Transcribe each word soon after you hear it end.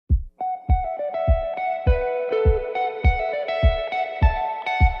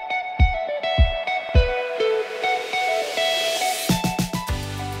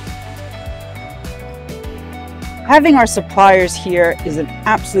Having our suppliers here is an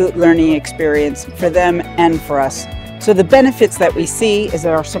absolute learning experience for them and for us. So the benefits that we see is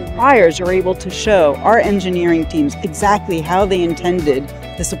that our suppliers are able to show our engineering teams exactly how they intended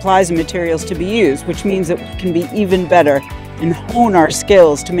the supplies and materials to be used, which means that we can be even better and hone our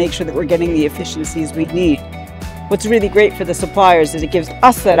skills to make sure that we're getting the efficiencies we need. What's really great for the suppliers is it gives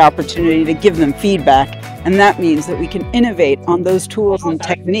us that opportunity to give them feedback, and that means that we can innovate on those tools and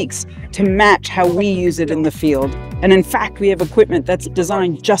techniques to match how we use it in the field. And in fact, we have equipment that's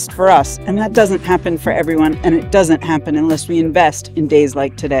designed just for us, and that doesn't happen for everyone, and it doesn't happen unless we invest in days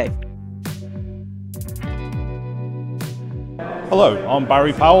like today. Hello, I'm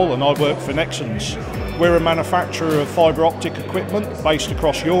Barry Powell and I work for Nexans. We're a manufacturer of fibre optic equipment based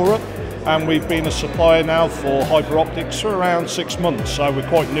across Europe, and we've been a supplier now for Hyperoptics for around 6 months, so we're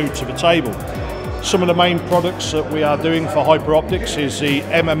quite new to the table. Some of the main products that we are doing for Hyperoptics is the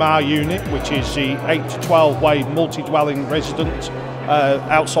MMR unit, which is the 8 to 12 way multi-dwelling resident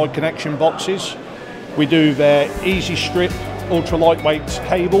outside connection boxes. We do their easy strip ultra lightweight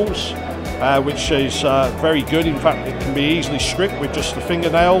cables, which is very good. In fact, it can be easily stripped with just the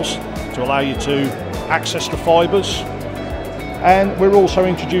fingernails to allow you to access the fibres. And we're also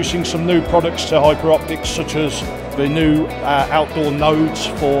introducing some new products to Hyperoptics, such as the new outdoor nodes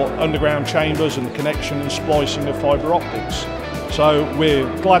for underground chambers and the connection and splicing of fibre optics. So we're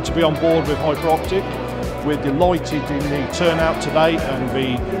glad to be on board with Hyperoptic. We're delighted in the turnout today and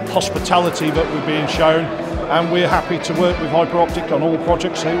the hospitality that we're being shown, and we're happy to work with Hyperoptic on all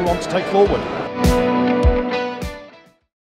projects they want to take forward.